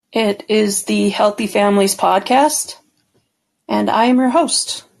It is the Healthy Families Podcast, and I am your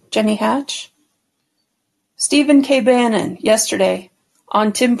host, Jenny Hatch. Stephen K. Bannon, yesterday,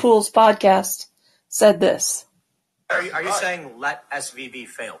 on Tim Pool's podcast, said this. Are you saying let SVB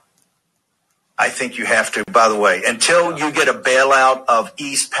fail? I think you have to, by the way. Until you get a bailout of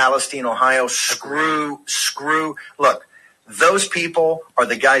East Palestine, Ohio, screw. Look, those people are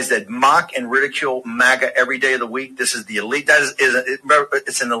the guys that mock and ridicule MAGA every day of the week. This is the elite.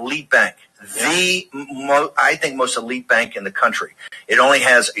 It's an elite bank. I think most elite bank in the country. It only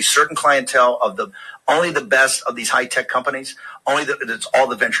has a certain clientele of only the best of these high-tech companies. It's all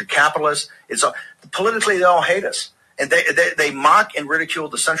the venture capitalists. Politically, they all hate us. And they mock and ridicule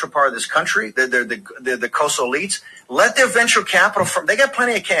the central part of this country. They're the coastal elites. Let their venture capital they got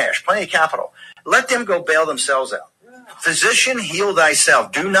plenty of cash, plenty of capital. Let them go bail themselves out. Physician, heal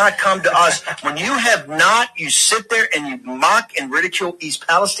thyself. Do not come to us. When you have not, you sit there and you mock and ridicule East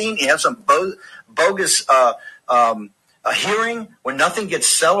Palestine. You have some bogus hearing where nothing gets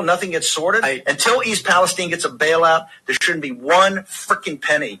settled, nothing gets sorted. Until East Palestine gets a bailout, there shouldn't be one freaking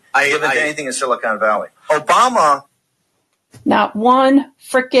penny given to anything in Silicon Valley. Obama. Not one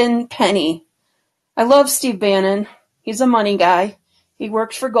frickin' penny. I love Steve Bannon. He's a money guy. He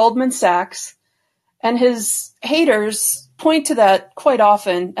works for Goldman Sachs. And his haters point to that quite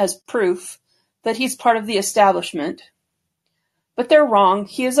often as proof that he's part of the establishment. But they're wrong.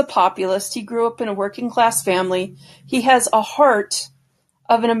 He is a populist. He grew up in a working class family. He has a heart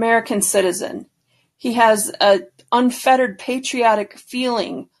of an American citizen. He has an unfettered patriotic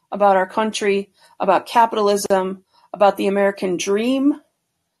feeling about our country, about capitalism, about the American dream.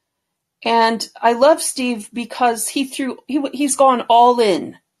 And I love Steve because he's gone all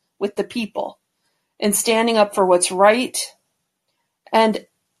in with the people and standing up for what's right and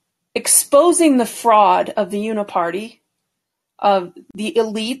exposing the fraud of the uniparty, of the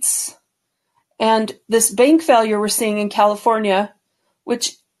elites, and this bank failure we're seeing in California,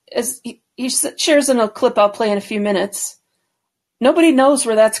 which as he shares in a clip I'll play in a few minutes. Nobody knows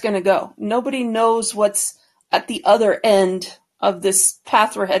where that's going to go. Nobody knows what's at the other end of this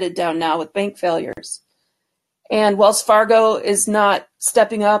path we're headed down now with bank failures. And Wells Fargo is not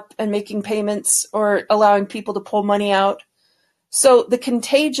stepping up and making payments or allowing people to pull money out. So the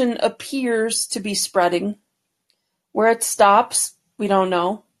contagion appears to be spreading. Where it stops, we don't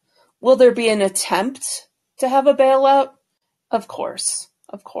know. Will there be an attempt to have a bailout? Of course.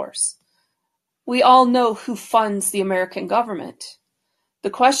 We all know who funds the American government. The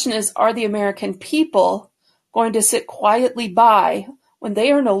question is, are the American people going to sit quietly by when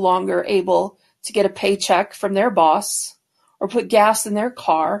they are no longer able to get a paycheck from their boss or put gas in their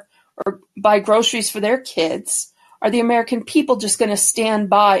car or buy groceries for their kids? Are the American people just going to stand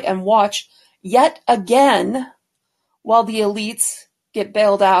by and watch yet again while the elites get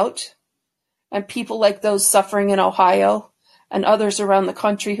bailed out and people like those suffering in Ohio and others around the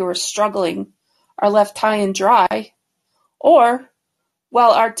country who are struggling are left high and dry? Or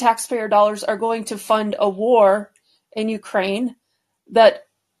while our taxpayer dollars are going to fund a war in Ukraine that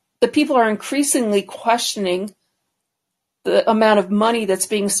the people are increasingly questioning the amount of money that's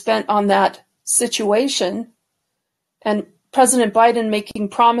being spent on that situation, and President Biden making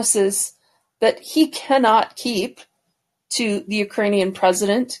promises that he cannot keep to the Ukrainian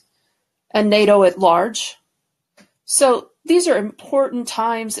president and NATO at large. So these are important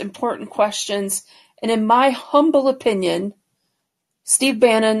times, important questions, and in my humble opinion, Steve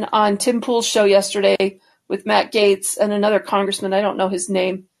Bannon on Tim Pool's show yesterday with Matt Gaetz and another congressman, I don't know his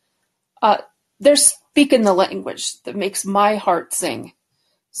name, they're speaking the language that makes my heart sing.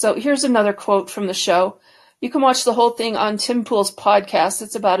 So here's another quote from the show. You can watch the whole thing on Tim Pool's podcast.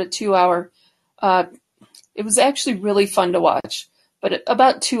 It's about a 2-hour. It was actually really fun to watch, but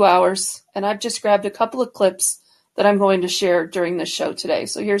about 2 hours. And I've just grabbed a couple of clips that I'm going to share during the show today.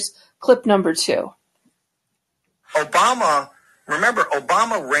 So here's clip number 2. Obama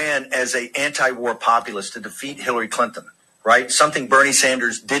ran as an anti-war populist to defeat Hillary Clinton. Right? Something Bernie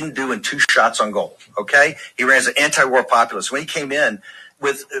Sanders didn't do in 2 shots on goal. Okay? He ran as an anti-war populist. When he came in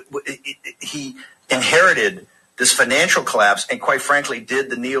he inherited this financial collapse and quite frankly did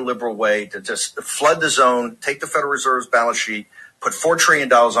the neoliberal way to just flood the zone, take the Federal Reserve's balance sheet, put $4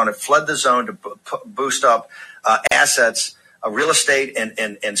 trillion on it, flood the zone to boost up assets, real estate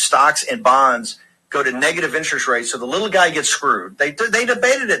and stocks and bonds, go to negative interest rates, so the little guy gets screwed. They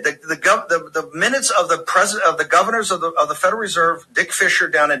debated it. The minutes of the president of the governors of the Federal Reserve, Dick Fisher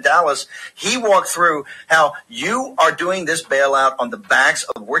down in Dallas, he walked through how you are doing this bailout on the backs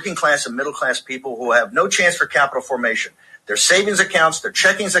of working class and middle class people who have no chance for capital formation. Their savings accounts, their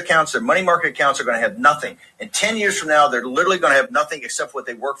checkings accounts, their money market accounts are going to have nothing. And 10 years from now, they're literally going to have nothing except what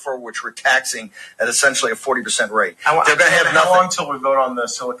they work for, which we're taxing at essentially a 40% rate. They're going to have nothing. How long till we vote on the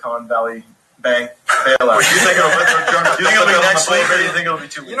Silicon Valley Bank bailout? Do you think it'll be next week, or do you think it'll be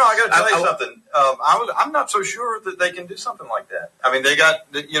 2 weeks? I got to tell you something. I'm not so sure that they can do something like that. I mean, they got,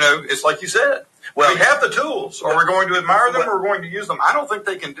 it's like you said. Well, we have the tools, or we're going to admire them, or we're going to use them. I don't think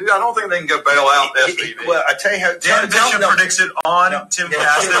they can go bail out SVB. Well, I tell you how. Dan Bishop predicts it on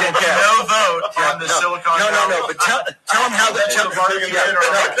Timcast. There will be no vote on the Silicon Valley. No. But tell them how they tell them.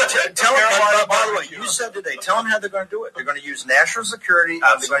 By the way, you said today. Tell them how they're going to do it. They're going to use national security.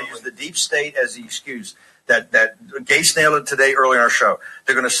 They're going to use the deep state as the excuse. That Gates nailed it today early in our show.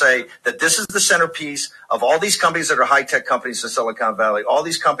 They're going to say that this is the centerpiece of all these companies that are high-tech companies in Silicon Valley, all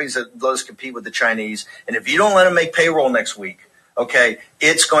these companies that let us compete with the Chinese. And if you don't let them make payroll next week, okay,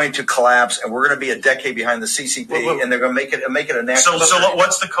 it's going to collapse, and we're going to be a decade behind the CCP, and they're going to make it a national. So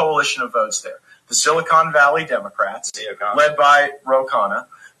what's the coalition of votes there? The Silicon Valley Democrats, led by Ro Khanna,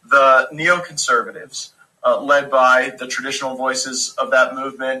 the neoconservatives, led by the traditional voices of that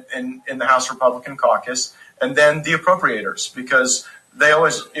movement in the House Republican caucus, and then the appropriators, because they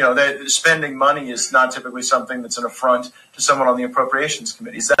always, spending money is not typically something that's an affront to someone on the appropriations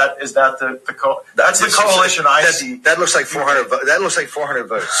committee. Is that that's the coalition I see? That looks like 400. That looks like 400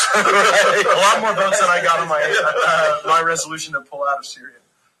 votes. A lot more votes than I got on my resolution to pull out of Syria.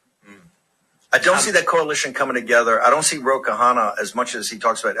 I don't see that coalition coming together. I don't see Ro Khanna, as much as he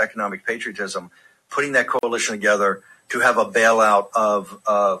talks about economic patriotism, putting that coalition together to have a bailout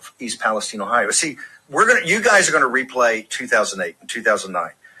of East Palestine, Ohio. See, you guys are going to replay 2008 and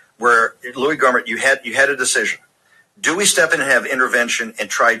 2009, where Louis Gohmert, you had a decision. Do we step in and have intervention and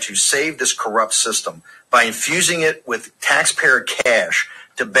try to save this corrupt system by infusing it with taxpayer cash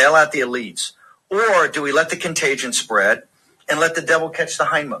to bail out the elites? Or do we let the contagion spread and let the devil catch the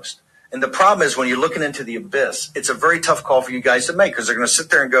hindmost? And the problem is when you're looking into the abyss, it's a very tough call for you guys to make, because they're going to sit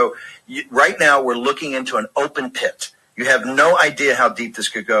there and go, right now we're looking into an open pit. You have no idea how deep this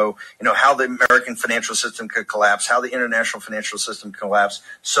could go, how the American financial system could collapse, how the international financial system could collapse.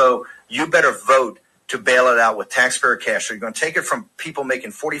 So you better vote to bail it out with taxpayer cash. So you're going to take it from people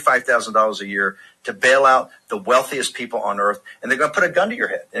making $45,000 a year to bail out the wealthiest people on earth, and they're going to put a gun to your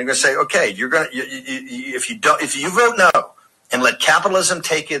head. And they're going to say, okay, if you vote no and let capitalism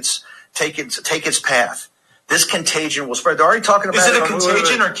take its path, this contagion will spread. They're already talking about it. Is it a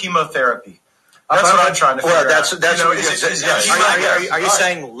contagion or chemotherapy? That's what I'm trying to figure out. Are you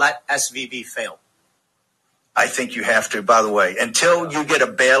saying let SVB fail? I think you have to, by the way, until you get a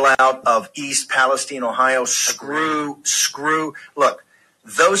bailout of East Palestine, Ohio. Screw. Look,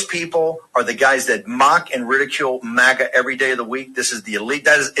 those people are the guys that mock and ridicule MAGA every day of the week. This is the elite.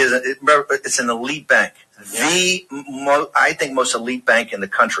 It's an elite bank. I think most elite bank in the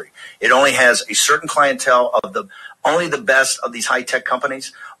country. It only has a certain clientele of only the best of these high tech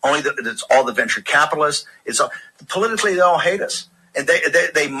companies. It's all the venture capitalists. Politically, they all hate us, and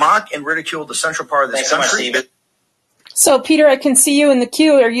they mock and ridicule the central part of this country. So, Peter, I can see you in the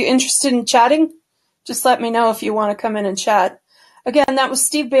queue. Are you interested in chatting? Just let me know if you want to come in and chat. Again, that was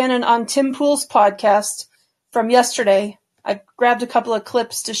Steve Bannon on Tim Pool's podcast from yesterday. I grabbed a couple of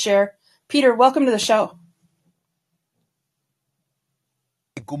clips to share. Peter, welcome to the show.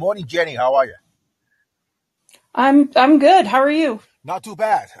 Good morning, Jenny. How are you? I'm good. How are you? Not too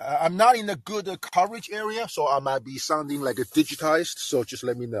bad. I'm not in a good coverage area, so I might be sounding like a digitized, so just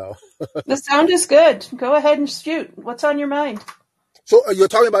let me know. The sound is good. Go ahead and shoot. What's on your mind? So you're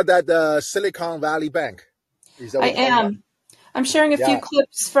talking about that Silicon Valley Bank? Is that what I am. I'm sharing a few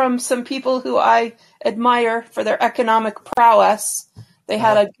clips from some people who I admire for their economic prowess. They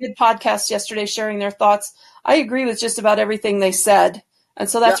had a good podcast yesterday sharing their thoughts. I agree with just about everything they said. And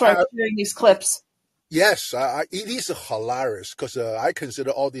so that's why I'm sharing these clips. Yes, it is hilarious because I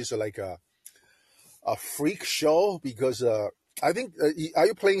consider all these like a freak show because I think, are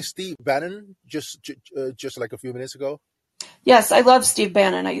you playing Steve Bannon just like a few minutes ago? Yes, I love Steve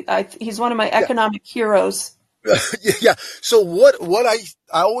Bannon. He's one of my economic heroes. Yeah. So what I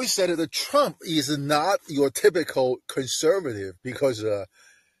always said that Trump is not your typical conservative because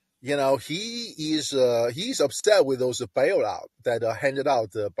he's upset with those bailout that are handed out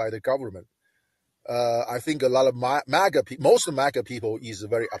by the government. I think a lot of most of MAGA people is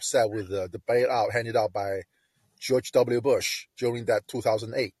very upset with the bailout handed out by George W. Bush during that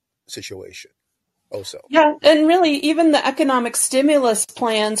 2008 situation. Also. Yeah, and really, even the economic stimulus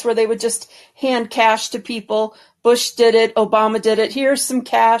plans where they would just hand cash to people. Bush did it. Obama did it. Here's some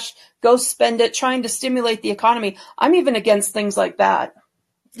cash. Go spend it, trying to stimulate the economy. I'm even against things like that.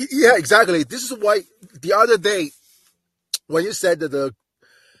 Yeah, exactly. This is why the other day when you said that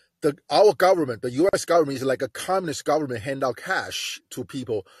our government, the U.S. government, is like a communist government, hand out cash to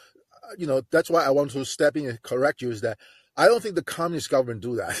people. That's why I want to step in and correct you. Is that I don't think the communist government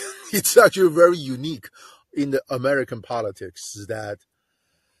do that. It's actually very unique in the American politics that,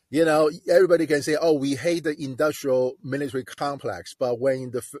 everybody can say, "Oh, we hate the industrial military complex," but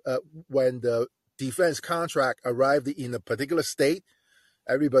when the defense contract arrived in a particular state,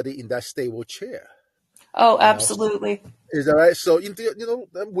 everybody in that state will cheer. Oh, absolutely. Is that right? So,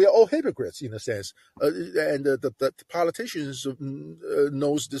 we're all hypocrites in a sense, and the politicians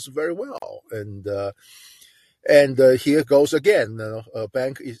knows this very well. And here goes again. A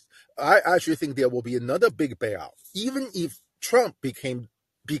bank is. I actually think there will be another big bailout, even if Trump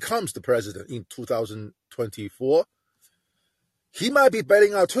becomes the president in 2024. He might be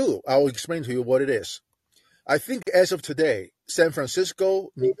bailing out too. I will explain to you what it is. I think as of today, San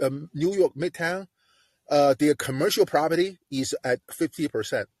Francisco, New York Midtown, their commercial property is at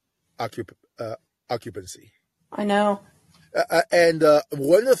 50% occupancy. I know. And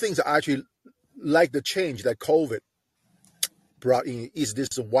one of the things I actually like the change that COVID brought in is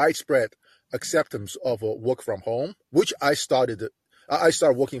this widespread acceptance of work from home, which I started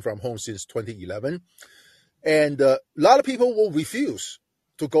working from home since 2011. And a lot of people will refuse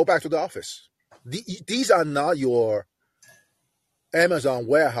to go back to the office. These are not your Amazon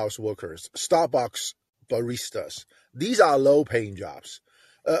warehouse workers, Starbucks baristas. These are low-paying jobs.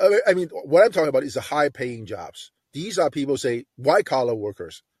 What I'm talking about is the high-paying jobs. These are people, say, white-collar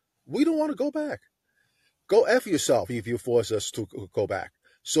workers. We don't want to go back. Go F yourself if you force us to go back.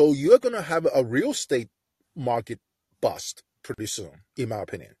 So you're going to have a real estate market bust pretty soon, in my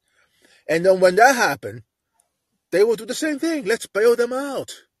opinion. And then when that happens, they will do the same thing. Let's bail them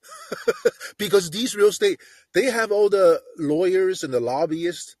out. Because these real estate, they have all the lawyers and the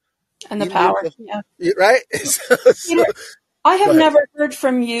lobbyists. And the power, yeah. Right? I have never heard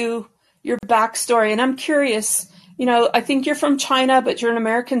from you, your backstory, and I'm curious. I think you're from China, but you're an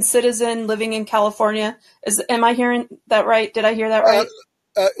American citizen living in California. Am I hearing that right? Did I hear that right?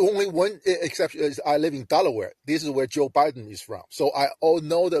 Only one exception is I live in Delaware. This is where Joe Biden is from. So I all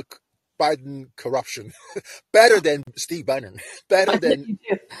know the Biden corruption better than Steve Bannon, better than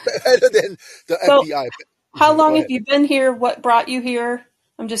the FBI. How long have you been here? What brought you here?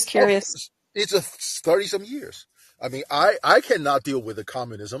 I'm just curious. It's 30-some years. I mean, I cannot deal with the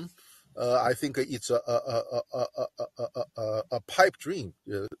communism. I think it's a pipe dream,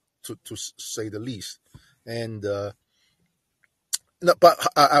 to say the least. And no, but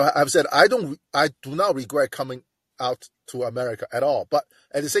I've said I do not regret coming out to America at all. But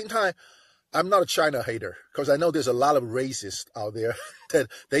at the same time, I'm not a China hater because I know there's a lot of racists out there that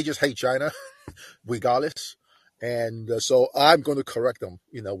they just hate China, regardless. And so I'm going to correct them,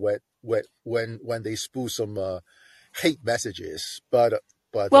 when they spew some hate messages. But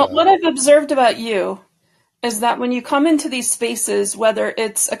what I've observed about you is that when you come into these spaces, whether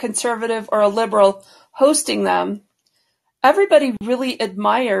it's a conservative or a liberal hosting them, everybody really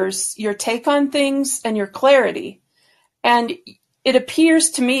admires your take on things and your clarity. And it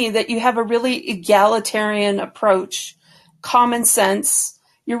appears to me that you have a really egalitarian approach, common sense.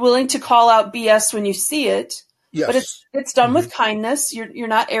 You're willing to call out BS when you see it, yes. But it's done with kindness. You're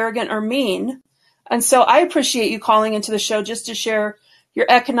not arrogant or mean. And so I appreciate you calling into the show just to share your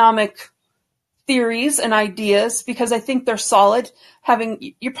economic theories and ideas because I think they're solid.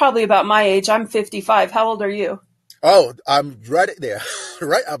 You're probably about my age. I'm 55. How old are you? Oh, I'm right there,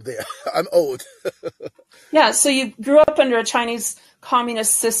 right up there. I'm old. Yeah, so you grew up under a Chinese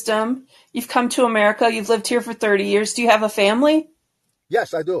communist system. You've come to America. You've lived here for 30 years. Do you have a family?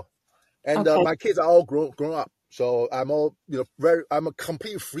 Yes, I do. And okay. My kids are all grown up. So I'm all, I'm a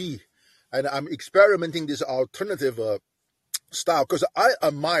complete free. And I'm experimenting this alternative style because I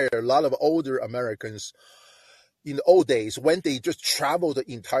admire a lot of older Americans in the old days when they just traveled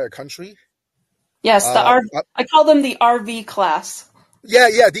the entire country. Yes, I call them the RV class.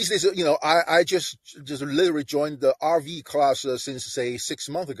 Yeah. These days, I just literally joined the RV class since, say, 6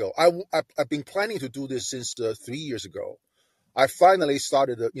 months ago. I've been planning to do this since 3 years ago. I finally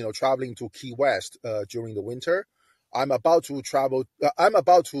started, traveling to Key West during the winter. I'm about to travel. I'm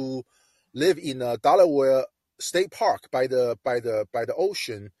about to live in Delaware State Park by the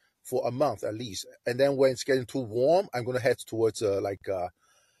ocean for a month at least, and then when it's getting too warm, I'm going to head towards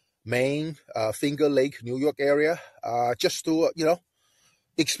Maine, Finger Lake, New York area, just to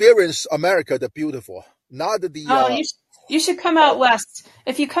experience America the beautiful. Not the you should come out west.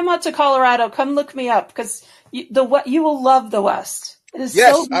 If you come out to Colorado, come look me up because you will love the West. It is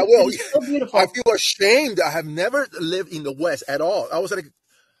yes, I will. It is so beautiful. I feel ashamed. I have never lived in the West at all. I was like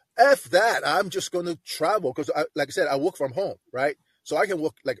F that, I'm just going to travel because, like I said, I work from home, right? So I can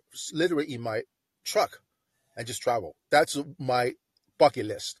work like literally in my truck and just travel. That's my bucket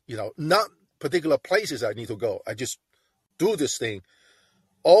list. Not particular places I need to go. I just do this thing.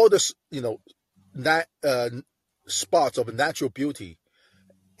 All this, spots of natural beauty,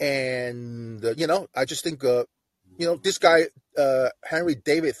 and I just think, this guy, Henry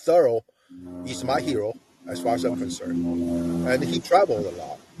David Thoreau, is my hero as far as I'm concerned, and he traveled a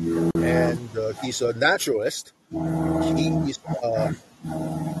lot, and he's a naturalist. He is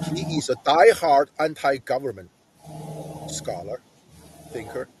he is a diehard anti-government scholar,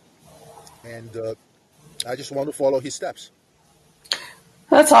 thinker, and I just want to follow his steps.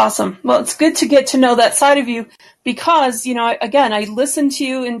 That's awesome. Well, it's good to get to know that side of you because, again, I listen to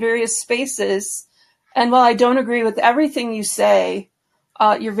you in various spaces, and while I don't agree with everything you say,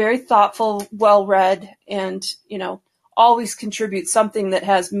 you're very thoughtful, well-read, and, always contribute something that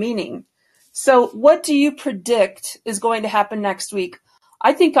has meaning. So what do you predict is going to happen next week?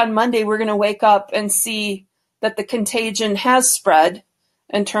 I think on Monday we're going to wake up and see that the contagion has spread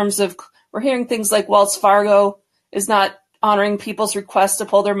in terms of, we're hearing things like Wells Fargo is not honoring people's requests to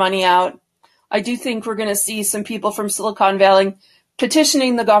pull their money out. I do think we're going to see some people from Silicon Valley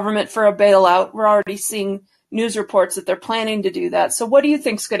petitioning the government for a bailout. We're already seeing news reports that they're planning to do that. So what do you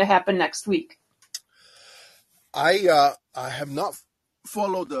think is going to happen next week? I have not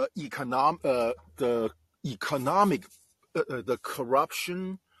followed the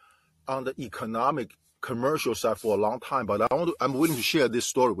corruption on the economic commercial side for a long time, but I'm willing to share this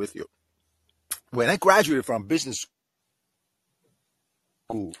story with you. When I graduated from business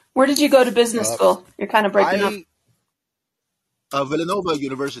school. Where did you go to business school? You're kind of breaking up. Villanova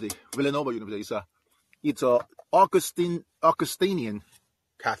University. It's a Augustinian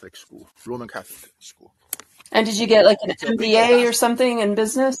Catholic school, Roman Catholic school. And did you get like an MBA or something in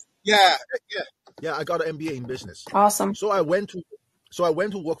business? Yeah. I got an MBA in business. Awesome. So I went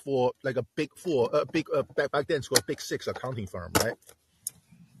to work for like a big four, back then it's called Big Six accounting firm, right?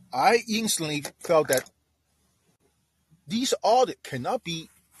 I instantly felt that these audit cannot be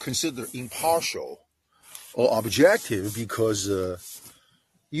considered impartial or objective because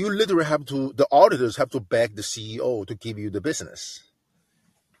you literally the auditors have to beg the CEO to give you the business.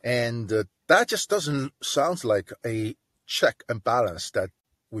 And that just doesn't sound like a check and balance that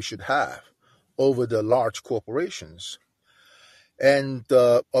we should have over the large corporations. And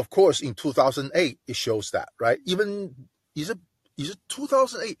of course, in 2008, it shows that, right? Even, is it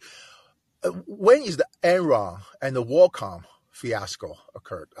 2008? When is the Enron and the WorldCom fiasco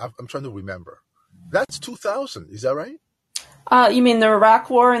occurred? I'm trying to remember. That's 2000, is that right? You mean the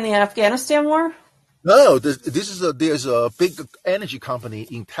Iraq War and the Afghanistan War? No, there's a big energy company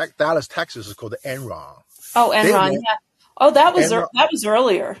in Dallas, Texas, it's called the Enron. Oh, Enron, yeah. Oh, that was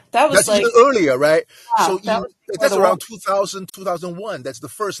earlier. That's like even earlier, right? Yeah, So that's around 2000, 2001. That's the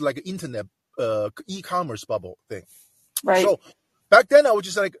first like internet e-commerce bubble thing. Right. So back then I was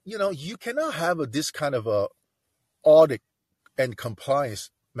just like, you cannot have this kind of a audit and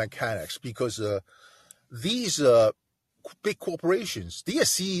compliance mechanics because these big corporations, their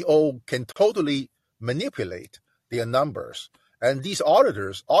CEO can totally manipulate their numbers, and these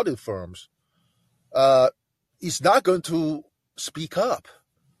audit firms, is not going to speak up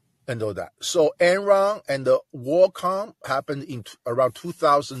and all that. So Enron and the WorldCom happened in around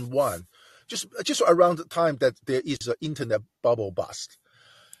 2001, just around the time that there is an internet bubble bust,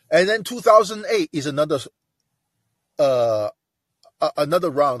 and then 2008 is another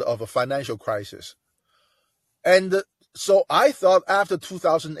round of a financial crisis, and so I thought after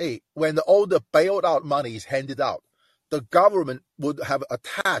 2008, when all the bailout money is handed out, the government would have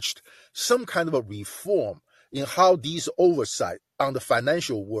attached some kind of a reform in how these oversight on the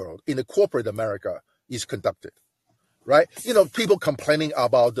financial world in the corporate America is conducted, right? People complaining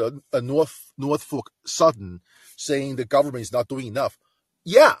about the Norfolk Southern saying the government is not doing enough.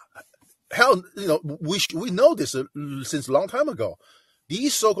 Yeah, hell, we know this since a long time ago.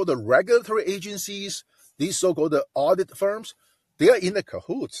 These so-called regulatory agencies, these so-called audit firms, they are in the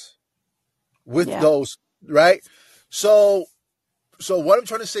cahoots with those, right? So what I'm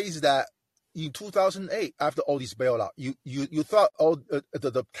trying to say is that in 2008, after all these bailout, you thought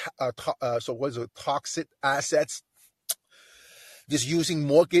so what is it, toxic assets, just using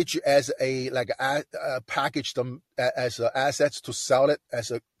mortgage as package them as assets to sell it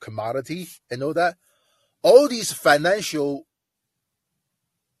as a commodity and all that. All these financial,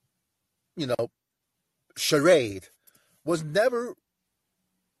 charade was never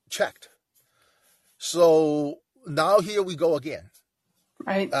checked. So now here we go again.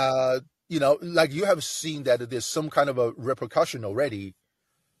 Right. Like you have seen that there's some kind of a repercussion already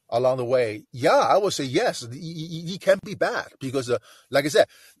along the way, yeah, I would say yes, it can be bad because, like I said,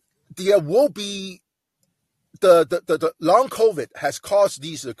 there will be the long COVID has caused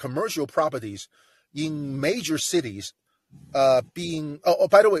these commercial properties in major cities being. Oh,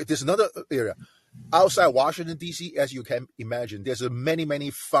 by the way, there's another area outside Washington D.C. As you can imagine, there's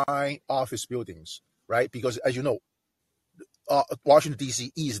many fine office buildings, right? Because as you know, Washington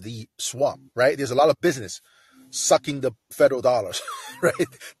D.C. is the swamp, right? There's a lot of business sucking the federal dollars, right?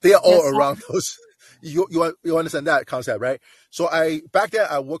 They are all around those. You understand that concept, right? So back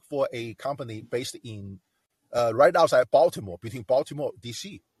there I worked for a company based in right outside Baltimore, between Baltimore and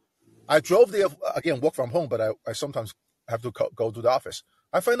D.C. I drove there again, work from home, but I sometimes have to go to the office.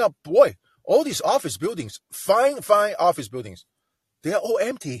 I find out, boy, all these office buildings, fine office buildings, they are all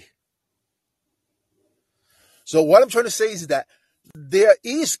empty. So what I'm trying to say is that there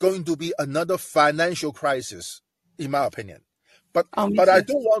is going to be another financial crisis, in my opinion. But I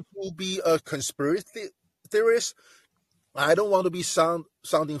don't want to be a conspiracy theorist. I don't want to be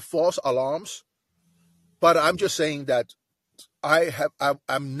sounding false alarms. But I'm just saying that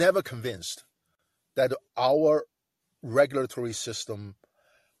I'm never convinced that our regulatory system,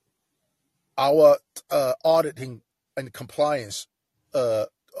 our auditing and compliance, our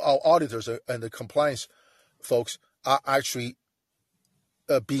auditors and the compliance folks are actually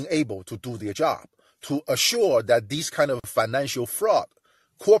being able to do their job to assure that these kind of financial fraud,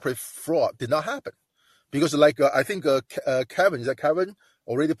 corporate fraud, did not happen. Because I think Kevin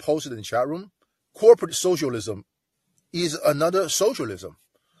already posted in the chat room, corporate socialism is another socialism.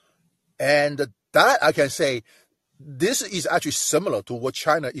 And that I can say, this is actually similar to what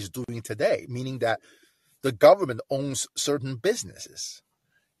China is doing today, meaning that the government owns certain businesses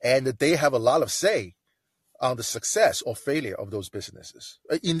and they have a lot of say on the success or failure of those businesses.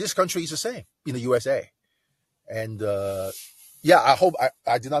 In this country, it's the same, in the USA. And I hope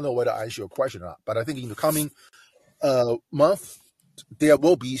I did not know whether I answered your question or not, but I think in the coming month, there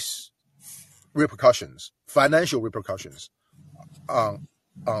will be repercussions, financial repercussions on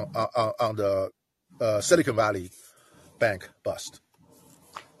the Silicon Valley Bank bust.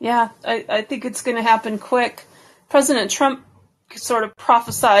 Yeah, I think it's going to happen quick. President Trump sort of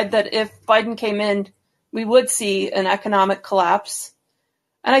prophesied that if Biden came in, we would see an economic collapse.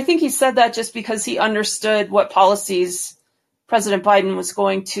 And I think he said that just because he understood what policies President Biden was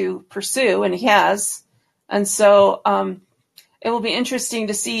going to pursue, and he has. And so it will be interesting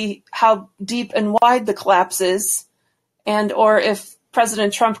to see how deep and wide the collapse is, and or if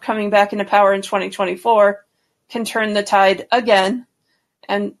President Trump coming back into power in 2024 can turn the tide again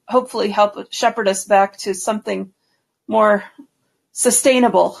and hopefully help shepherd us back to something more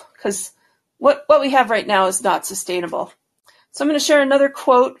sustainable, because what we have right now is not sustainable. So I'm going to share another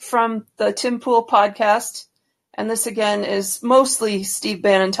quote from the Tim Pool podcast, and this again is mostly Steve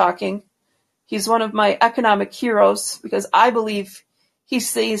Bannon talking. He's one of my economic heroes because I believe he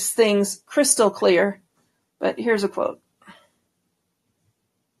sees things crystal clear. But here's a quote.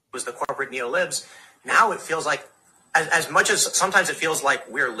 It was the corporate neo-libs. Now it feels like, as much as sometimes it feels like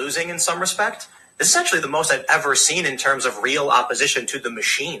we're losing in some respect, this is actually the most I've ever seen in terms of real opposition to the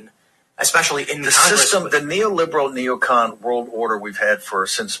machine, especially in the Congress. System. The neoliberal, neocon world order we've had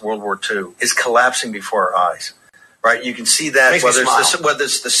since World War II is collapsing before our eyes. Right? You can see that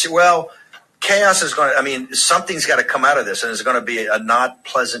chaos is going to. I mean, something's got to come out of this, and it's going to be a not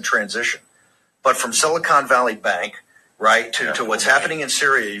pleasant transition. But from Silicon Valley Bank, right, to what's happening in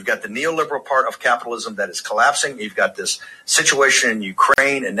Syria, you've got the neoliberal part of capitalism that is collapsing. You've got this situation in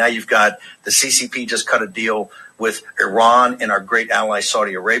Ukraine, and now you've got the CCP just cut a deal with Iran and our great ally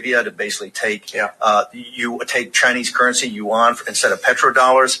Saudi Arabia to basically take take Chinese currency, yuan, instead of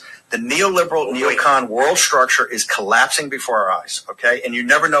petrodollars. The neoliberal, neocon world structure is collapsing before our eyes, okay? And you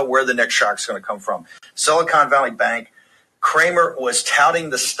never know where the next shock is going to come from. Silicon Valley Bank, Kramer was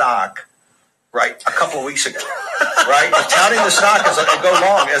touting the stock, right, a couple of weeks ago, right? Touting the stock as a go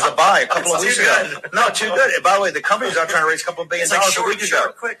long, as a buy a couple of weeks ago. No, too good. And by the way, the company's out trying to raise a couple of $1 billion a week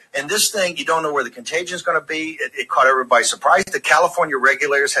ago. Quick. And this thing, you don't know where the contagion is going to be. It caught everybody by surprise. The California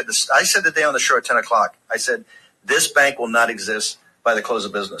regulators had this. I said today on the show at 10 o'clock, I said, this bank will not exist by the close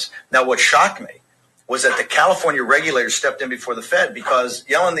of business. Now, what shocked me was that the California regulators stepped in before the Fed because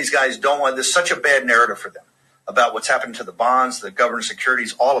Yellen, these guys don't want, there's such a bad narrative for them about what's happened to the bonds, the government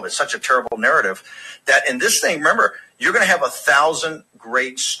securities, all of it, such a terrible narrative that in this thing, remember, you're going to have 1,000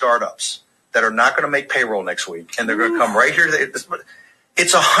 great startups that are not going to make payroll next week. And they're going to come right here.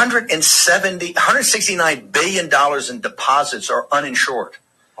 It's $169 billion in deposits are uninsured.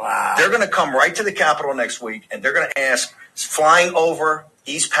 Wow. They're going to come right to the Capitol next week, and they're going to ask, flying over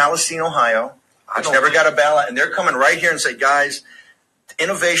East Palestine, Ohio, which never got a ballot, and they're coming right here and say, guys,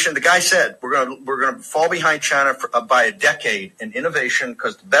 Innovation. The guy said we're going to fall behind China by a decade in innovation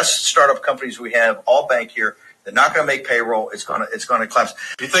because the best startup companies we have all bank here. They're not going to make payroll. It's going to collapse.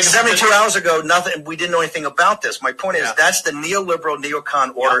 You think 72 hours ago, nothing. We didn't know anything about this. My point is that's the neoliberal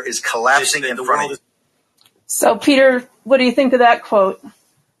neocon order is collapsing in front of you. So, Peter, what do you think of that quote?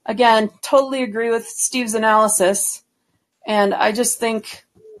 Again, totally agree with Steve's analysis, and I just think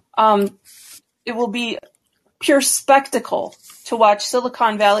it will be pure spectacle to watch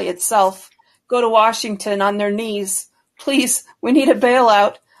Silicon Valley itself go to Washington on their knees. Please, we need a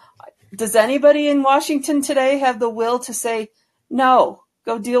bailout. Does anybody in Washington today have the will to say, no,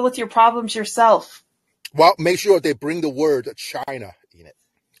 go deal with your problems yourself? Well, make sure they bring the word China in it,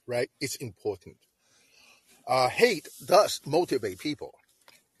 right? It's important. Hate does motivate people.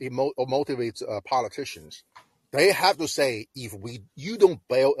 It motivates politicians. They have to say, if you don't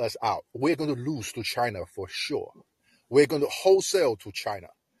bail us out, we're going to lose to China for sure. We're going to wholesale to China.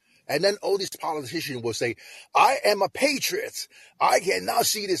 And then all these politicians will say, I am a patriot. I cannot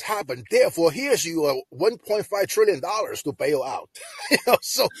see this happen. Therefore, here's your $1.5 trillion to bail out.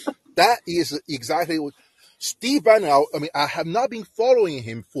 So that is exactly what Steve Bannon, I have not been following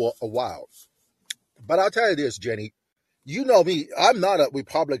him for a while. But I'll tell you this, Jenny. You know me. I'm not a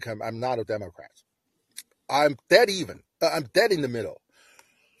Republican. I'm not a Democrat. I'm dead even. I'm dead in the middle.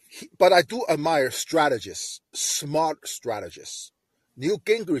 But I do admire strategists, smart strategists. Newt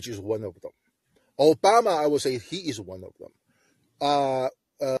Gingrich is one of them. Obama, I would say he is one of them.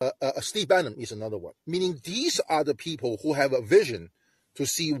 Steve Bannon is another one. Meaning these are the people who have a vision to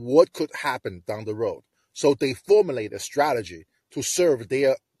see what could happen down the road. So they formulate a strategy to serve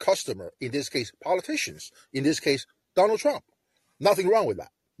their customer, in this case, politicians, in this case, Donald Trump. Nothing wrong with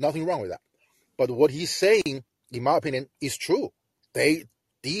that. Nothing wrong with that. But what he's saying, in my opinion, is true.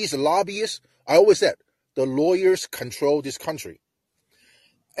 These lobbyists, I always said, the lawyers control this country.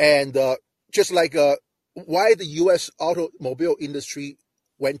 And just like why the U.S. automobile industry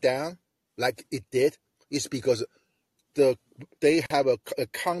went down like it did is because they have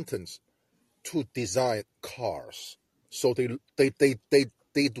accountants to design cars. So they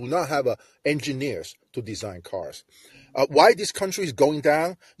do not have engineers to design cars. Why this country is going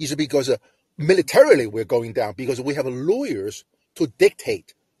down is because militarily we're going down because we have lawyers to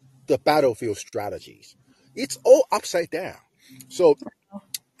dictate the battlefield strategies. It's all upside down. So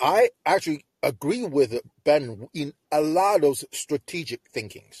I actually agree with Ben in a lot of those strategic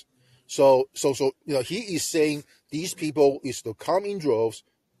thinkings. So he is saying these people is to come in droves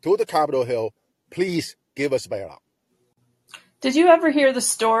to the Capitol Hill. Please give us a bailout. Did you ever hear the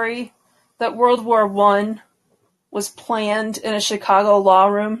story that World War I was planned in a Chicago law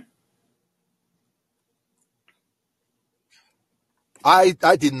room? I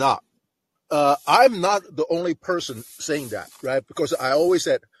did not. I'm not the only person saying that, right? Because I always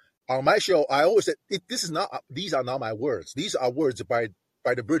said on my show, these are not my words. These are words by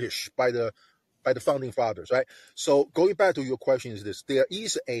the British, by the founding fathers, right? So going back to your question is this: there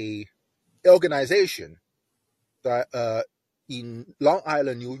is a organization that in Long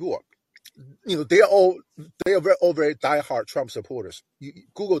Island, New York. They are all very diehard Trump supporters. You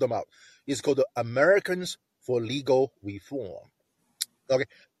Google them out. It's called the Americans for Legal Reform. Okay,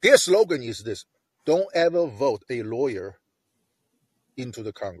 their slogan is this: don't ever vote a lawyer into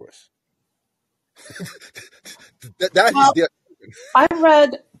the Congress. that is their. I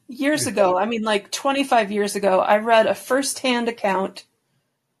read years ago, like 25 years ago, I read a first-hand account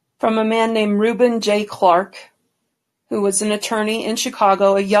from a man named Reuben J. Clark, who was an attorney in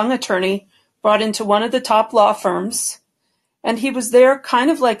Chicago, a young attorney brought into one of the top law firms. And he was there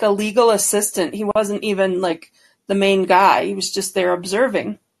kind of like a legal assistant. He wasn't even like the main guy. He was just there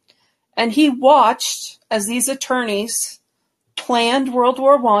observing. And he watched as these attorneys planned World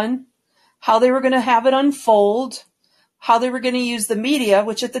War I, how they were going to have it unfold, how they were going to use the media,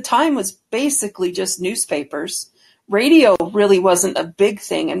 which at the time was basically just newspapers. Radio really wasn't a big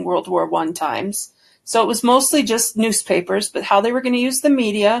thing in World War I times. So it was mostly just newspapers, but how they were going to use the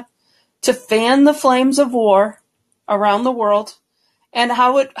media to fan the flames of war around the world and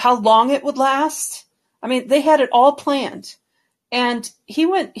how long it would last. They had it all planned. And he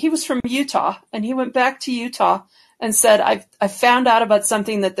was from Utah, and he went back to Utah and said, I found out about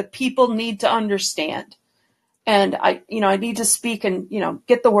something that the people need to understand. And I need to speak and,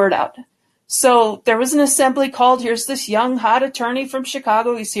 get the word out. So there was an assembly called. Here's this young, hot attorney from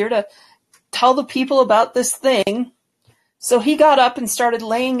Chicago. He's here to tell the people about this thing. So he got up and started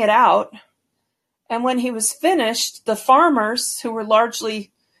laying it out. And when he was finished, the farmers who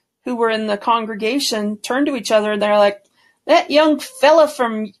were in the congregation turned to each other and they're like, that young fella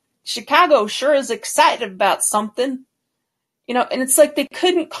from Chicago sure is excited about something. And it's like they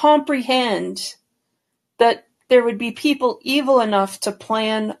couldn't comprehend that there would be people evil enough to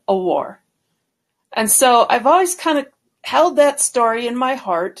plan a war. And so I've always kind of held that story in my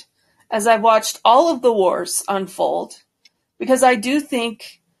heart as I've watched all of the wars unfold, because I do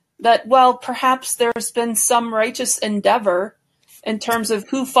think that, well, perhaps there's been some righteous endeavor in terms of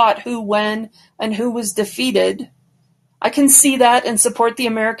who fought who when and who was defeated. I can see that and support the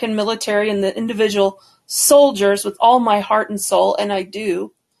American military and the individual soldiers with all my heart and soul, and I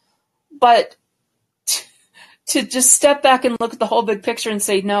do. But to just step back and look at the whole big picture and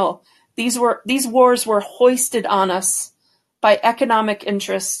say, no, these wars were hoisted on us by economic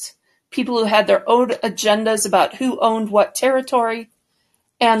interests, people who had their own agendas about who owned what territory,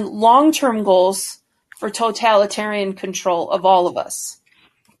 and long-term goals for totalitarian control of all of us.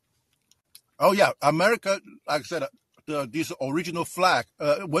 Oh yeah, America, like I said, this original flag,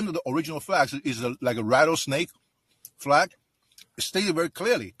 one of the original flags is like a rattlesnake flag. It stated very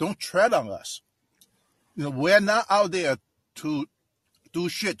clearly, don't tread on us. We're not out there to do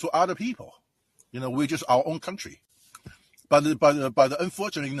shit to other people. We're just our own country. But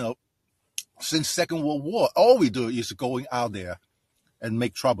unfortunately, since Second World War, all we do is going out there and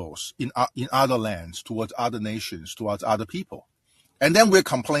make troubles in other lands, towards other nations, towards other people. And then we're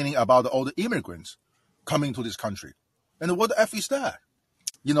complaining about all the immigrants coming to this country. And what the F is that?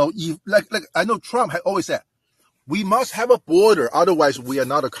 Like I know Trump had always said, we must have a border, otherwise we are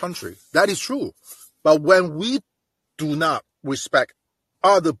not a country. That is true. But when we do not respect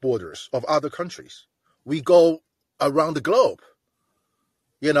other borders of other countries, we go around the globe,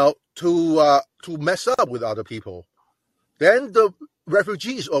 to mess up with other people, then the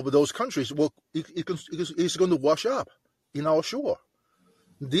refugees of those countries is going to wash up in our shore.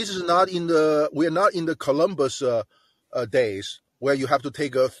 This is not we are not in the Columbus days where you have to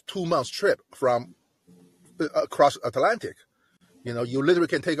take a 2-month trip from across Atlantic. You literally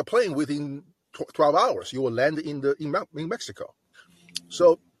can take a plane within 12 hours. You will land in Mexico.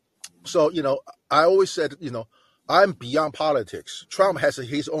 So I always said, I'm beyond politics. Trump has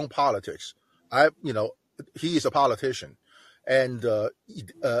his own politics. He is a politician, and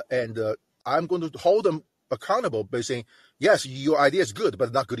I'm going to hold him accountable by saying, yes, your idea is good,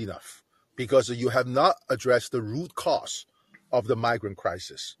 but not good enough, because you have not addressed the root cause of the migrant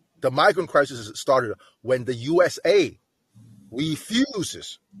crisis. The migrant crisis started when the USA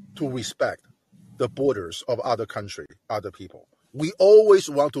refuses to respect the borders of other countries, other people. We always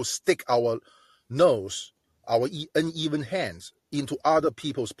want to stick our nose, our uneven hands into other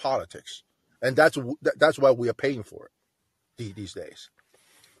people's politics. And that's why we are paying for it these days.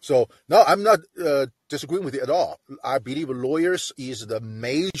 So, no, I'm not disagreeing with it at all. I believe lawyers is the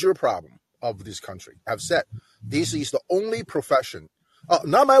major problem of this country. I've said this is the only profession.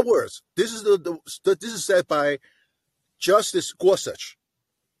 Not my words. This is this is said by Justice Gorsuch.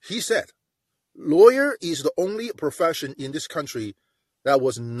 He said, lawyer is the only profession in this country that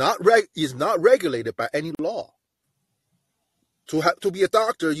is not regulated by any law. To be a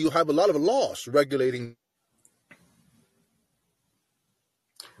doctor, you have a lot of laws regulating.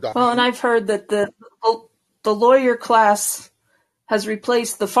 Well, and I've heard that the lawyer class has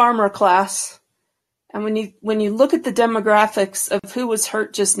replaced the farmer class. And when you look at the demographics of who was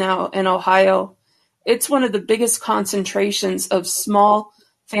hurt just now in Ohio, it's one of the biggest concentrations of small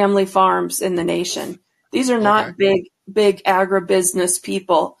family farms in the nation. These are not big agribusiness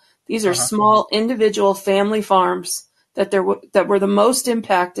people. These are small individual family farms that were the most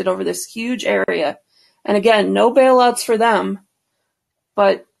impacted over this huge area. And again, no bailouts for them.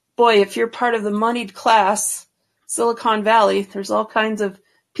 But boy, if you're part of the moneyed class, Silicon Valley, there's all kinds of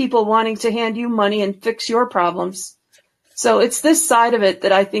people wanting to hand you money and fix your problems. So it's this side of it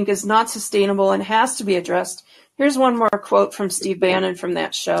that I think is not sustainable and has to be addressed. Here's one more quote from Steve Bannon from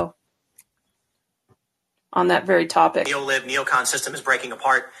that show on that very topic. Neocon system is breaking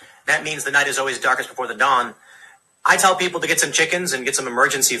apart. That means the night is always darkest before the dawn. I tell people to get some chickens and get some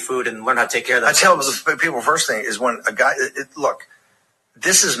emergency food and learn how to take care of themselves. I tell people first thing is when a guy, look,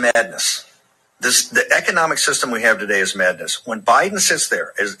 this is madness. The economic system we have today is madness. When Biden sits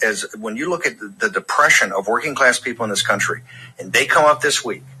there, as when you look at the depression of working class people in this country, and they come up this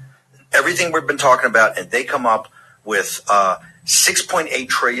week, everything we've been talking about, and they come up with a $6.8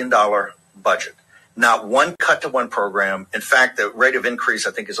 trillion budget. Not one cut to one program. In fact, the rate of increase,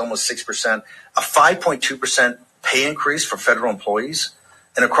 I think, is almost 6%, a 5.2% pay increase for federal employees.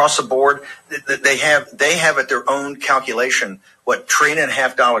 And across the board, they have at their own calculation what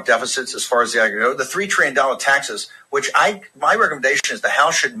 $1.5 trillion deficits as far as the aggregate go. The $3 trillion taxes, which my recommendation is the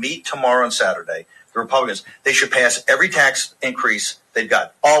House should meet tomorrow and Saturday. The Republicans, they should pass every tax increase they've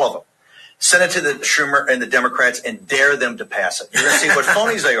got, all of them. Send it to the Schumer and the Democrats and dare them to pass it. You're going to see what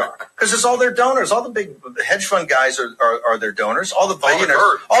phonies they are, because it's all their donors. All the big hedge fund guys are their donors. All the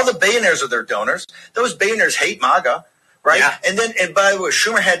billionaires are their donors. Those billionaires hate MAGA, right? Yeah. And by the way,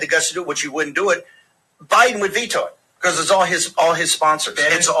 Schumer had the guts to do it, which he wouldn't do it. Biden would veto it because it's all his sponsors.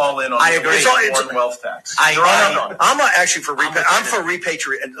 It's all in on I agree. foreign wealth tax. I'm not actually for I'm for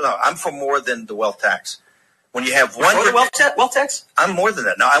repatriation. No, I'm for more than the wealth tax. When you have one wealth tax, I'm more than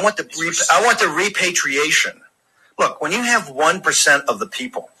that. No, I want the repatriation. Look, when you have 1% of the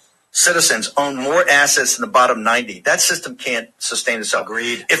people, citizens, own more assets than the bottom 90, that system can't sustain itself.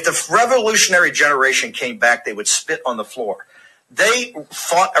 Agreed. If the revolutionary generation came back, they would spit on the floor. They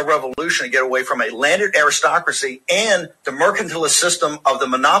fought a revolution to get away from a landed aristocracy and the mercantilist system of the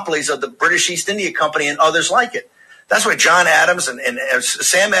monopolies of the British East India Company and others like it. That's why John Adams and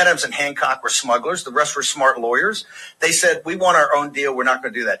Sam Adams and Hancock were smugglers. The rest were smart lawyers. They said, we want our own deal. We're not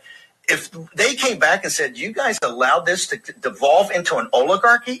going to do that. If they came back and said, you guys allowed this to devolve into an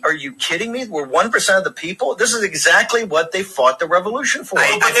oligarchy? Are you kidding me? We're 1% of the people. This is exactly what they fought the revolution for.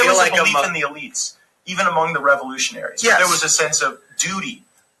 But there was a belief in the elites, even among the revolutionaries. Yes. There was a sense of duty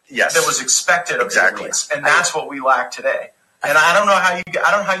that was expected of the elites, and that's what we lack today. And I don't know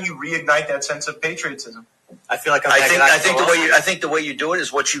how you reignite that sense of patriotism. I feel like I think the way you do it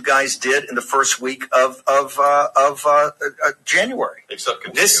is what you guys did in the first week of January. Except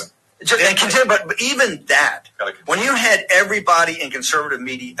but even that, when you had everybody in conservative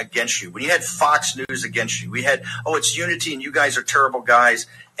media against you, when you had Fox News against you, we had, it's unity and you guys are terrible guys.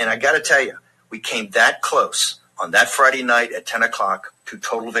 And I got to tell you, we came that close on that Friday night at 10 o'clock to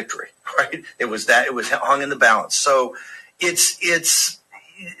total victory, right? It was hung in the balance. So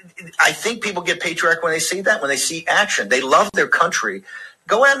I think people get patriotic when they see that, when they see action. They love their country.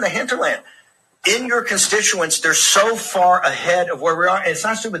 Go out in the hinterland. In your constituents, they're so far ahead of where we are. And it's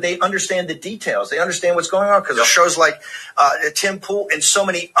not stupid. They understand the details. They understand what's going on because of shows like Tim Pool and so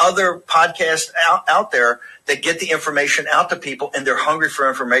many other podcasts out there that get the information out to people, and they're hungry for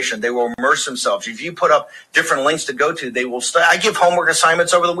information. They will immerse themselves. If you put up different links to go to, they will I give homework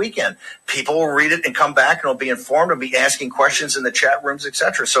assignments over the weekend. People will read it and come back and will be informed and be asking questions in the chat rooms,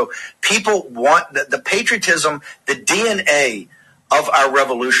 etc. So people want the patriotism, the DNA of our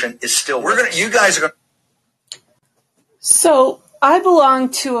revolution is still. You guys are going. So I belong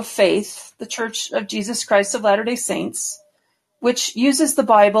to a faith, the Church of Jesus Christ of Latter-day Saints, which uses the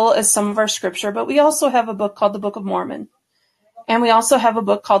Bible as some of our scripture, but we also have a book called the Book of Mormon. And we also have a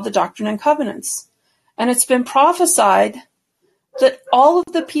book called the Doctrine and Covenants. And it's been prophesied that all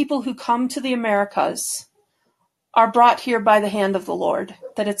of the people who come to the Americas are brought here by the hand of the Lord,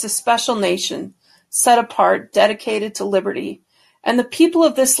 that it's a special nation, set apart, dedicated to liberty. And the people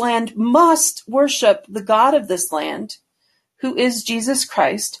of this land must worship the God of this land, who is Jesus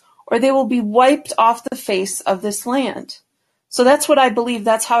Christ, or they will be wiped off the face of this land. So that's what I believe.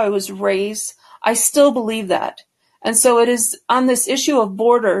 That's how I was raised. I still believe that. And so it is on this issue of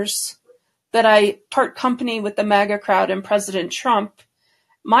borders that I part company with the MAGA crowd and President Trump.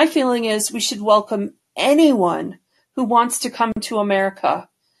 My feeling is we should welcome anyone who wants to come to America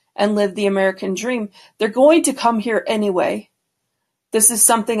and live the American dream. They're going to come here anyway. This is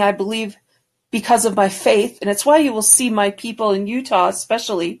something I believe because of my faith, and it's why you will see my people in Utah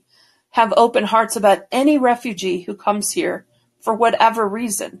especially have open hearts about any refugee who comes here for whatever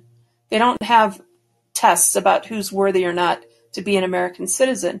reason. They don't have tests about who's worthy or not to be an American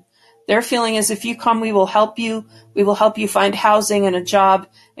citizen. Their feeling is if you come, we will help you. We will help you find housing and a job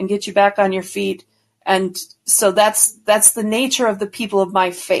and get you back on your feet. And so that's the nature of the people of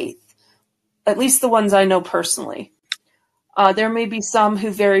my faith, at least the ones I know personally. There may be some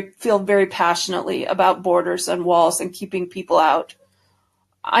who feel very passionately about borders and walls and keeping people out.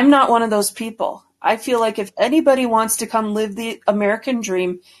 I'm not one of those people. I feel like if anybody wants to come live the American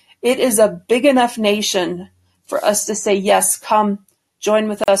dream, it is a big enough nation for us to say, yes, come, join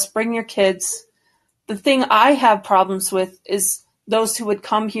with us, bring your kids. The thing I have problems with is those who would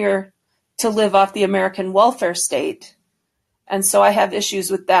come here to live off the American welfare state. And so I have issues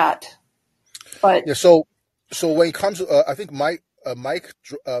with that. But yeah, so when it comes to, I think Mike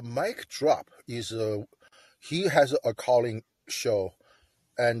Drop is, he has a calling show.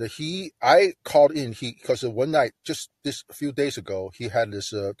 And I called in, because one night, just this few days ago, he had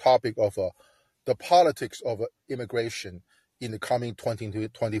this topic of the politics of immigration in the coming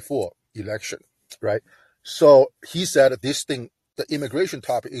 2024 election, right? So he said this thing, the immigration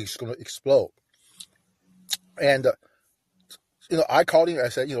topic is going to explode. And, I called in, I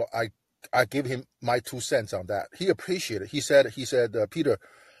said, I give him my 2 cents on that. He appreciated it. He said, Peter,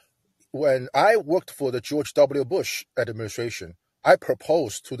 when I worked for the George W. Bush administration, I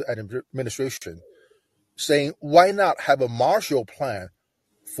proposed to the administration saying, why not have a Marshall Plan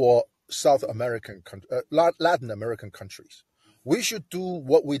for South American, Latin American countries? We should do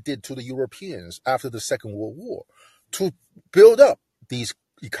what we did to the Europeans after the Second World War to build up these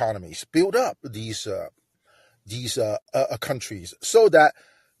economies, build up these countries, so that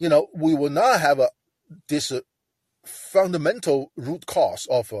we will not have this fundamental root cause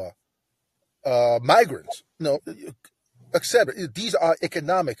of migrants. Except these are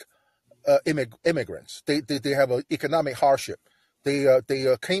economic immigrants. They have an economic hardship.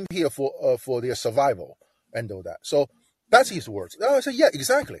 They came here for their survival and all that. So that's his words. I said, yeah,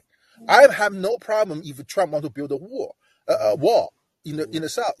 exactly. I have no problem if Trump wants to build a wall in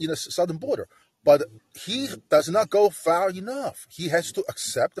the southern border, but he does not go far enough. He has to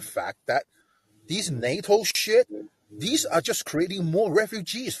accept the fact that these NATO shit, these are just creating more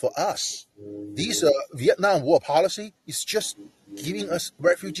refugees for us. These Vietnam War policy is just giving us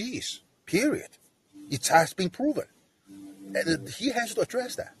refugees. Period. It has been proven, and he has to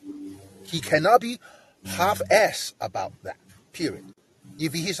address that. He cannot be half-ass about that. Period.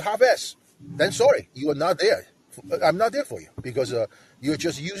 If he's half-ass, then sorry, you are not there. I'm not there for you, because you're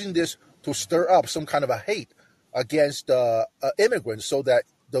just using this to stir up some kind of a hate against immigrants, so that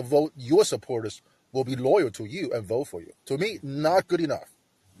your supporters will be loyal to you and vote for you. To me, not good enough.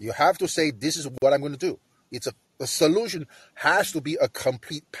 You have to say, this is what I'm going to do. The solution has to be a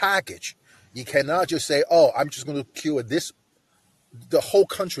complete package. You cannot just say, oh, I'm just going to cure this. The whole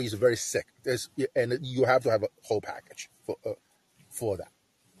country is very sick, and you have to have a whole package for that.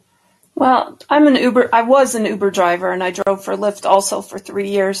 Well, I was an Uber driver, and I drove for Lyft also for 3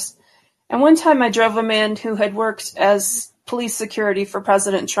 years. And one time I drove a man who had worked as police security for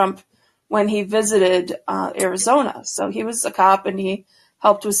President Trump when he visited Arizona. So he was a cop, and he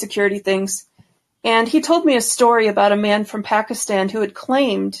helped with security things. And he told me a story about a man from Pakistan who had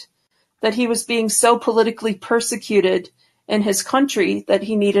claimed that he was being so politically persecuted in his country that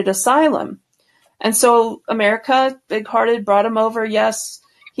he needed asylum. And so America, big-hearted, brought him over. Yes,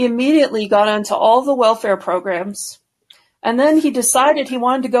 he immediately got onto all the welfare programs. And then he decided he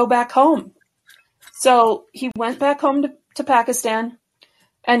wanted to go back home. So he went back home to Pakistan,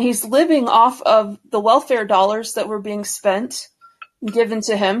 and he's living off of the welfare dollars that were being spent and given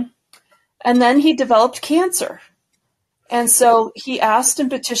to him. And then he developed cancer. And so he asked and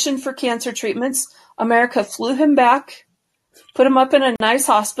petitioned for cancer treatments. America flew him back, put him up in a nice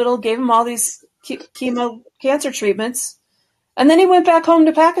hospital, gave him all these chemo cancer treatments. And then he went back home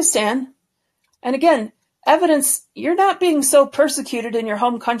to Pakistan. And again, evidence you're not being so persecuted in your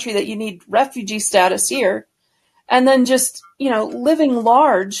home country that you need refugee status here. And then just, living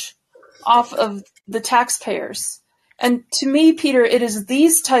large off of the taxpayers. And to me, Peter, it is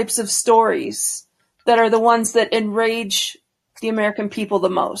these types of stories that are the ones that enrage the American people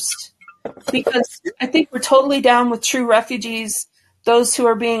the most. Because I think we're totally down with true refugees, those who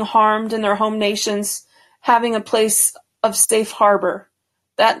are being harmed in their home nations, having a place of safe harbor.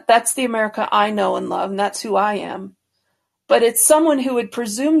 That's the America I know and love, and that's who I am. But it's someone who would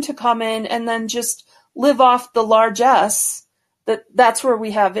presume to come in and then just live off the largesse, that's where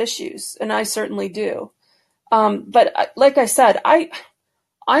we have issues, and I certainly do. But like I said,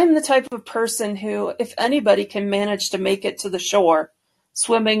 I'm the type of person who, if anybody can manage to make it to the shore,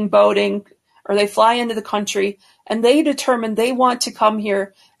 swimming, boating, or they fly into the country, and they determine they want to come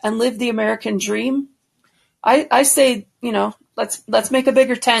here and live the American dream, I say, let's make a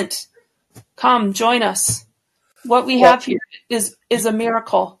bigger tent. Come, join us. What we have here is a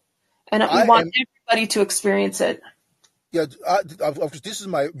miracle, and we want everybody to experience it. Yeah, this is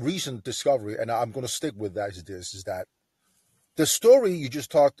my recent discovery, and I'm going to stick with that. Is that the story you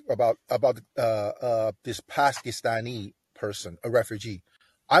just talked about this Pakistani person, a refugee?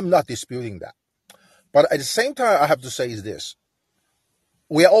 I'm not disputing that, but at the same time, I have to say is this: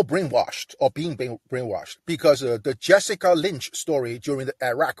 we are all brainwashed or being brainwashed, because the Jessica Lynch story during the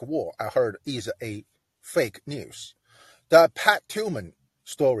Iraq War, I heard, is a fake news. The Pat Tillman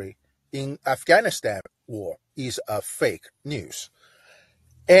story in Afghanistan war is a fake news.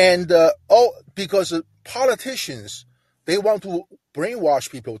 And because politicians, they want to brainwash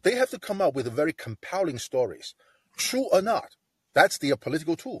people, they have to come up with very compelling stories. True or not, that's their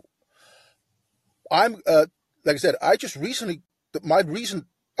political tool. Like I said, my recent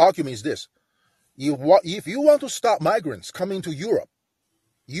argument is this: if you want to stop migrants coming to Europe,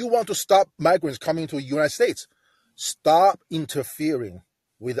 you want to stop migrants coming to the United States, stop interfering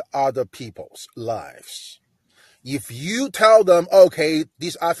with other people's lives. If you tell them, okay,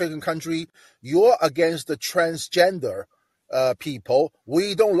 this African country, you're against the transgender people,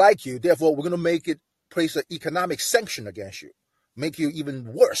 we don't like you, therefore we're going to place an economic sanction against you. make you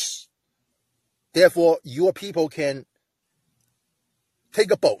even worse. Therefore, your people can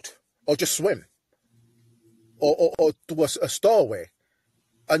take a boat or just swim or do a stowaway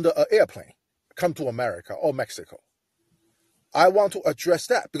under an airplane, come to America or Mexico. I want to address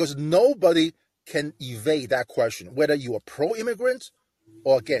that because nobody can evade that question, whether you are pro-immigrant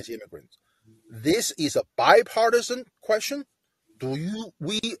or against immigrants. This is a bipartisan question.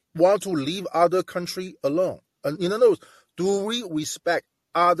 We want to leave other country alone? And in other words, do we respect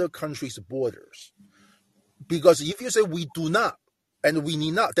other countries' borders? Because if you say we do not, and we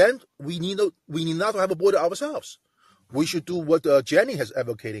need not, then we need not to have a border ourselves. We should do what Jenny has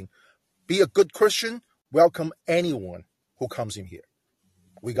advocating. Be a good Christian, welcome anyone who comes in here,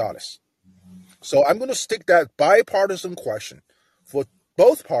 regardless. So I'm going to stick that bipartisan question for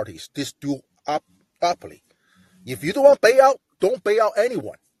both parties. This do uply. If you don't want bailout, don't bail out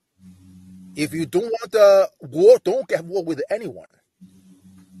anyone. If you don't want war, don't get war with anyone.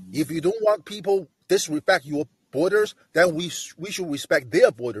 If you don't want people disrespect your borders, then we should respect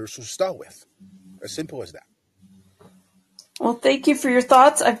their borders to start with. As simple as that. Well, thank you for your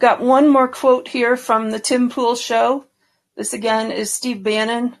thoughts. I've got one more quote here from the Tim Pool Show. This again is Steve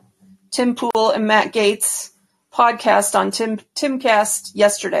Bannon, Tim Pool, and Matt Gaetz podcast on Timcast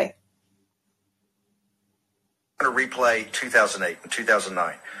yesterday. I'm going to replay 2008 and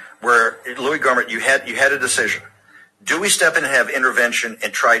 2009, where Louis Gohmert, you had a decision. Do we step in and have intervention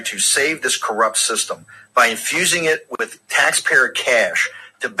and try to save this corrupt system by infusing it with taxpayer cash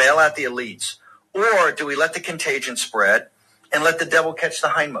to bail out the elites? Or do we let the contagion spread and let the devil catch the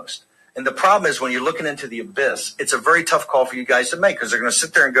hindmost? And the problem is when you're looking into the abyss, it's a very tough call for you guys to make because they're going to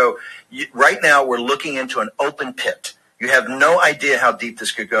sit there and go, right now we're looking into an open pit. You have no idea how deep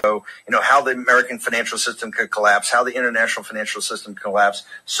this could go, how the American financial system could collapse, how the international financial system could collapse.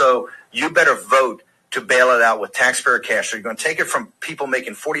 So you better vote to bail it out with taxpayer cash. So you're going to take it from people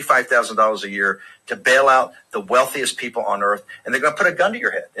making $45,000 a year to bail out the wealthiest people on earth, and they're going to put a gun to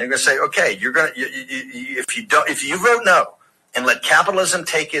your head. And they're going to say, okay, if you vote no and let capitalism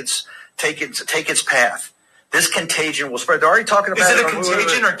take its path, this contagion will spread. They're already talking about it. Is it a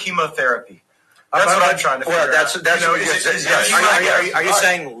contagion or chemotherapy? That's what I'm trying to figure out. Are you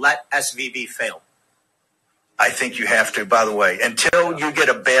saying let SVB fail? I think you have to, by the way, until you get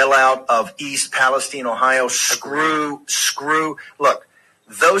a bailout of East Palestine, Ohio, screw. Look,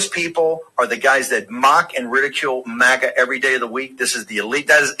 those people are the guys that mock and ridicule MAGA every day of the week. This is the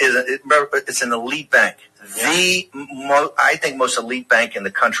elite. It's an elite bank. I think most elite bank in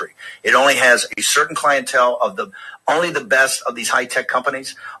the country. It only has a certain clientele of only the best of these high-tech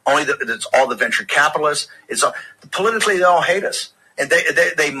companies. It's all the venture capitalists. Politically, they all hate us. And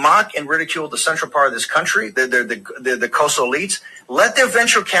they mock and ridicule the central part of this country. They're the coastal elites. Let their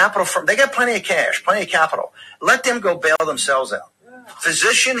venture capital they got plenty of cash, plenty of capital. Let them go bail themselves out.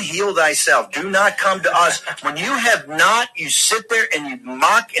 Physician, heal thyself. Do not come to us. When you have not, you sit there and you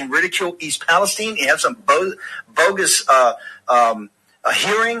mock and ridicule East Palestine. You have some bogus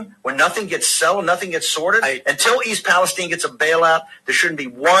hearing where nothing gets settled, nothing gets sorted. Until East Palestine gets a bailout, there shouldn't be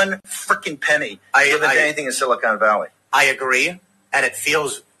one freaking penny given to anything in Silicon Valley. I agree. And it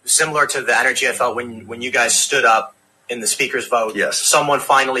feels similar to the energy I felt when you guys stood up in the speaker's vote. Yes. Someone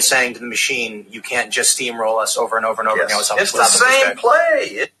finally saying to the machine, you can't just steamroll us over and over and over. Yes. It's the same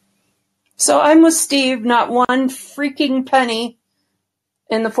play. So I'm with Steve, not one freaking penny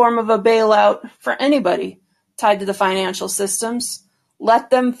in the form of a bailout for anybody tied to the financial systems.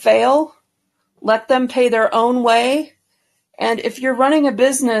 Let them fail. Let them pay their own way. And if you're running a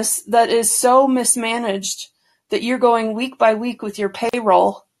business that is so mismanaged that you're going week by week with your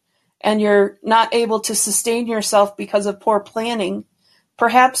payroll and you're not able to sustain yourself because of poor planning,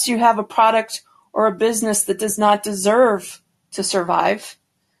 perhaps you have a product or a business that does not deserve to survive.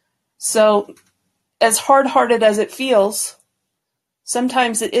 So as hard-hearted as it feels,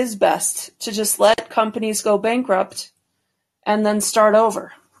 sometimes it is best to just let companies go bankrupt and then start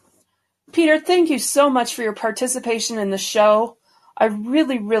over. Peter, thank you so much for your participation in the show. I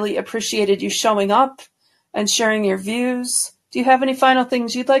really, really appreciated you showing up and sharing your views. Do you have any final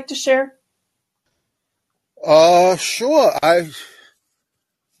things you'd like to share? Sure.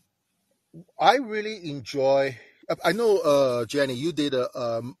 I really enjoy. I know, Jenny, you did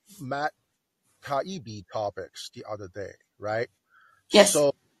a Matt Taibbi topics the other day, right? Yes.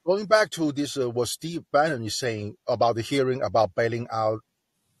 So going back to this, what Steve Bannon is saying about the hearing about bailing out,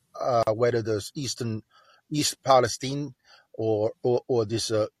 whether the East Palestine or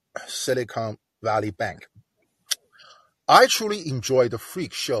this Silicon Valley Bank. I truly enjoy the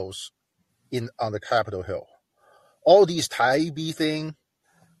freak shows on the Capitol Hill. All these Taibbi thing,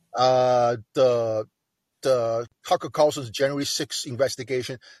 the the Tucker Carlson's January 6th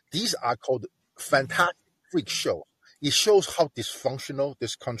investigation, these are called fantastic freak shows. It shows how dysfunctional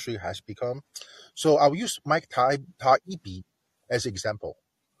this country has become. So I'll use Mike Taibbi as an example.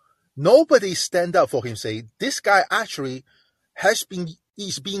 Nobody stand up for him, say this guy actually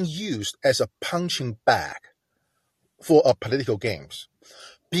is being used as a punching bag for political games.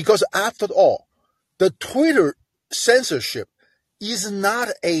 Because after all, the Twitter censorship is not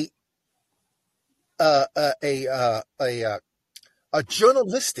a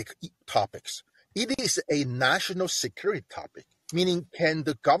journalistic topics. It is a national security topic, meaning can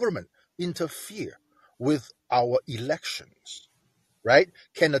the government interfere with our elections, right?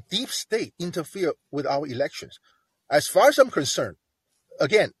 Can the deep state interfere with our elections? As far as I'm concerned,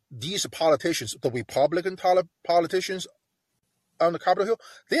 again, these politicians, the Republican politicians on the Capitol Hill,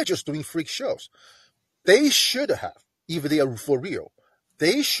 they're just doing freak shows. They should have, if they are for real,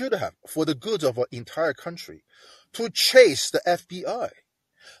 they should have, for the good of our entire country, to chase the FBI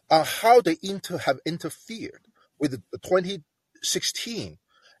on how they have interfered with the 2016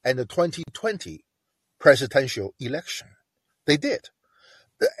 and the 2020 presidential election. They did.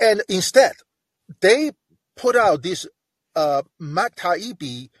 And instead, they put out this Matt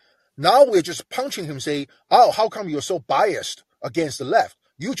Taibbi. Now we're just punching him, saying, oh, how come you're so biased against the left?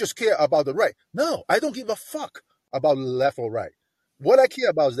 You just care about the right. No, I don't give a fuck about the left or right. What I care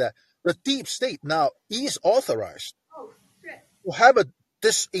about is that the deep state now is authorized to have a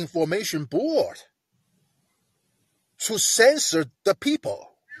disinformation board to censor the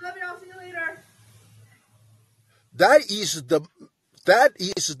people. I love you. I'll see you later. That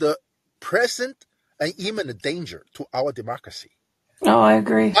is the present and imminent danger to our democracy. Oh, I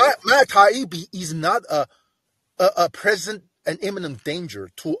agree. Matt Taibbi is not a present and imminent danger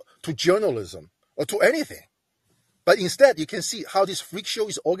to journalism or to anything. But instead, you can see how this freak show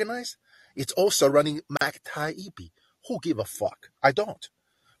is organized. It's all surrounding Matt Taibbi. Who give a fuck? I don't.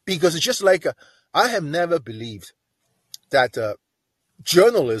 Because it's just like, I have never believed that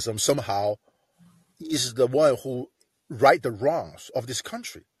journalism somehow is the one who right the wrongs of this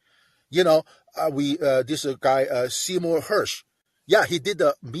country. You know, this guy, Seymour Hersh, yeah, he did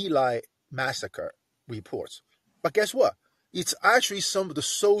the My Lai massacre reports. But guess what? It's actually some of the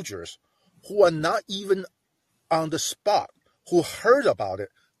soldiers who are not even on the spot, who heard about it.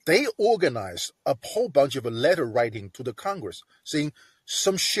 They organized a whole bunch of letter writing to the Congress saying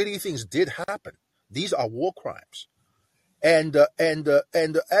some shitty things did happen. These are war crimes. And as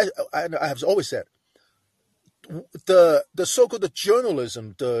I have always said, the so-called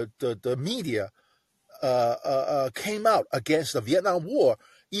journalism, the media came out against the Vietnam War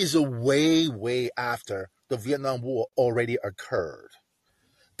is way after the Vietnam War already occurred.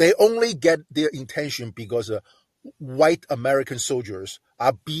 They only get their intention because white American soldiers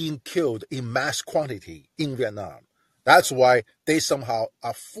are being killed in mass quantity in Vietnam. That's why they somehow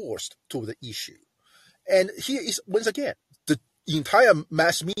are forced to the issue. And here is, once again, the entire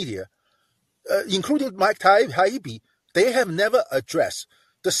mass media, including Mike Taibbi, they have never addressed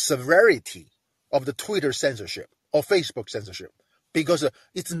the severity of the Twitter censorship or Facebook censorship. Because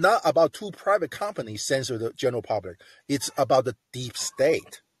it's not about two private companies censor the general public. It's about the deep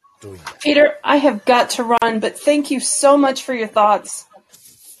state doing it. Peter, I have got to run, but thank you so much for your thoughts.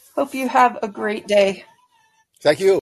 Hope you have a great day. Thank you.